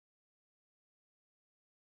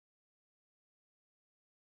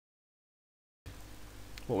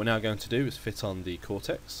What we're now going to do is fit on the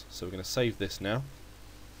cortex, so we're going to save this now.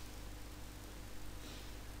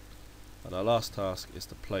 And our last task is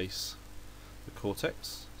to place the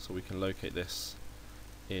cortex, so we can locate this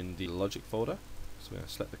in the logic folder. So we're going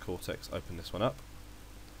to select the cortex, open this one up.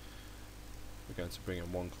 We're going to bring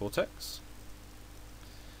in one cortex,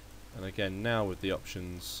 and again now with the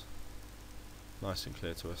options nice and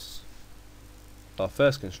clear to us. Our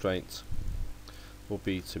first constraint will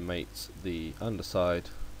be to mate the underside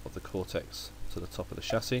of the cortex to the top of the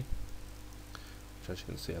chassis, which as you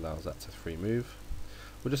can see allows that to free move.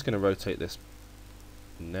 We're just going to rotate this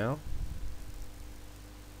now.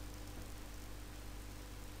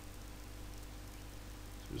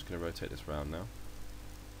 So we're just going to rotate this round now.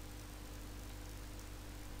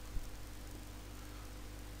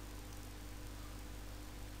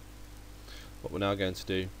 What we're now going to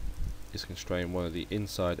do is constrain one of the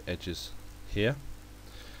inside edges here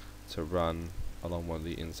to run along one of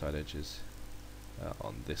the inside edges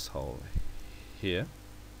on this hole here.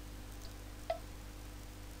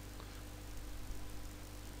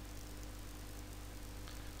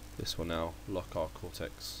 This will now lock our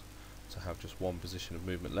cortex to have just one position of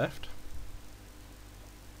movement left.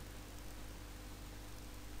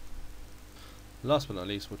 Last but not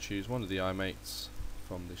least, we'll choose one of the eye mates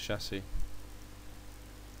from the chassis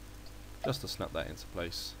just to snap that into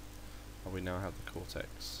place, and we now have the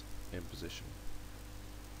cortex in position.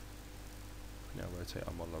 Now rotate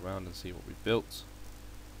our model around and see what we've built.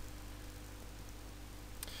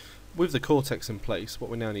 With the cortex in place, what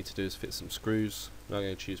we now need to do is fit some screws. We're now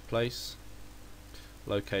going to choose place,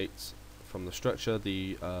 locate from the structure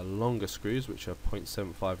the longer screws, which are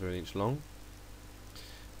 0.75 of an inch long,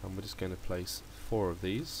 and we're just going to place 4 of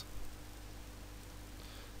these.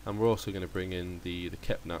 And we're also going to bring in the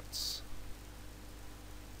cap nuts,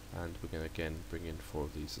 and we're going to again bring in 4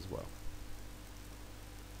 of these as well.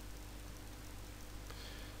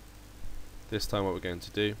 This time what we're going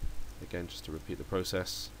to do, again just to repeat the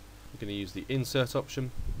process, we're going to use the insert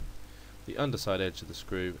option, the underside edge of the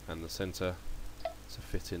screw and the center to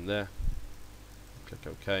fit in there. Click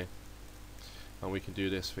OK, and we can do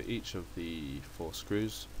this for each of the 4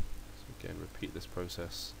 screws. So again, repeat this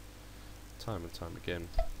process time and time again.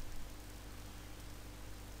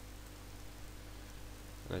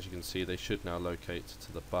 And as you can see, they should now locate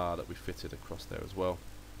to the bar that we fitted across there as well.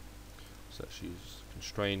 So let's use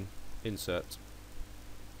constrain, insert,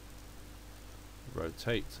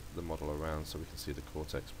 rotate the model around so we can see the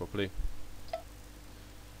cortex properly.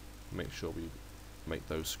 Make sure we make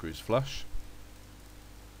those screws flush.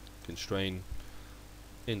 Constrain,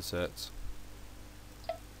 insert,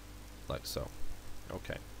 like so.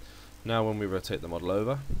 Okay. Now when we rotate the model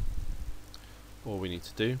over, all we need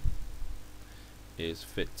to do is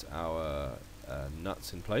fit our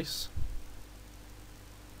nuts in place,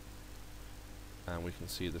 and we can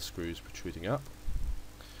see the screws protruding up.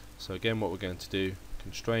 So again, what we're going to do,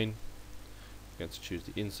 constrain, we're going to choose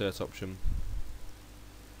the insert option.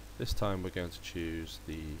 This time we're going to choose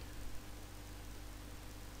the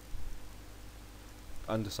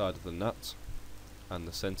underside of the nut and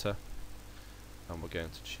the center, and we're going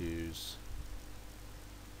to choose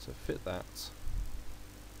to fit that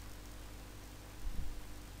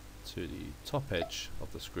to the top edge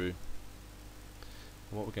of the screw.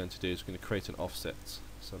 And what we're going to do is we're going to create an offset,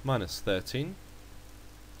 so -13,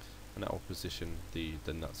 and that will position the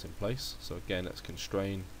nuts in place. So again, let's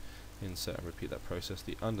constrain, insert, and repeat that process,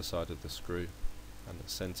 the underside of the screw and the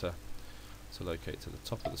center to locate to the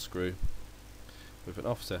top of the screw with an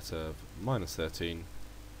offset of -13,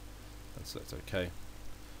 and select OK.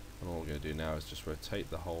 And all we're going to do now is just rotate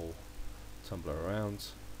the whole tumbler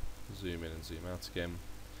around, zoom in and zoom out again.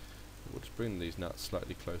 We'll just bring these nuts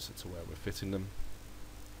slightly closer to where we're fitting them.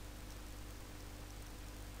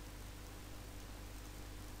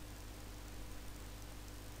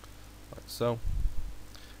 Like so.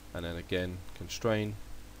 And then again, constrain,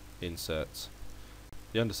 insert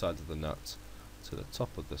the underside of the nut to the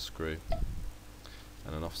top of the screw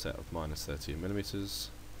and an offset of -13mm.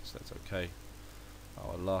 Select OK.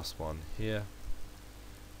 Our last one here,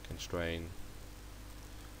 constrain,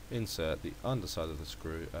 insert the underside of the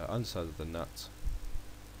screw, underside of the nut,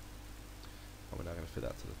 and we're now going to fit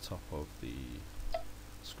that to the top of the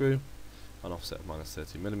screw, an offset of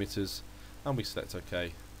 -13mm, and we select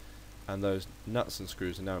OK, and those nuts and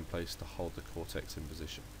screws are now in place to hold the cortex in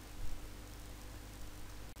position.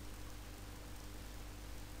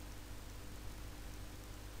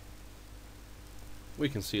 We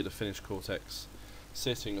can see the finished cortex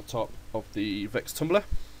sitting atop of the VEX Tumbler.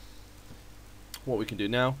 What we can do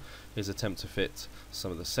now is attempt to fit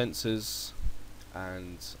some of the sensors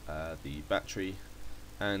and the battery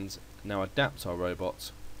and now adapt our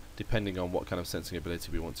robot depending on what kind of sensing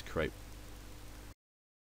ability we want to create.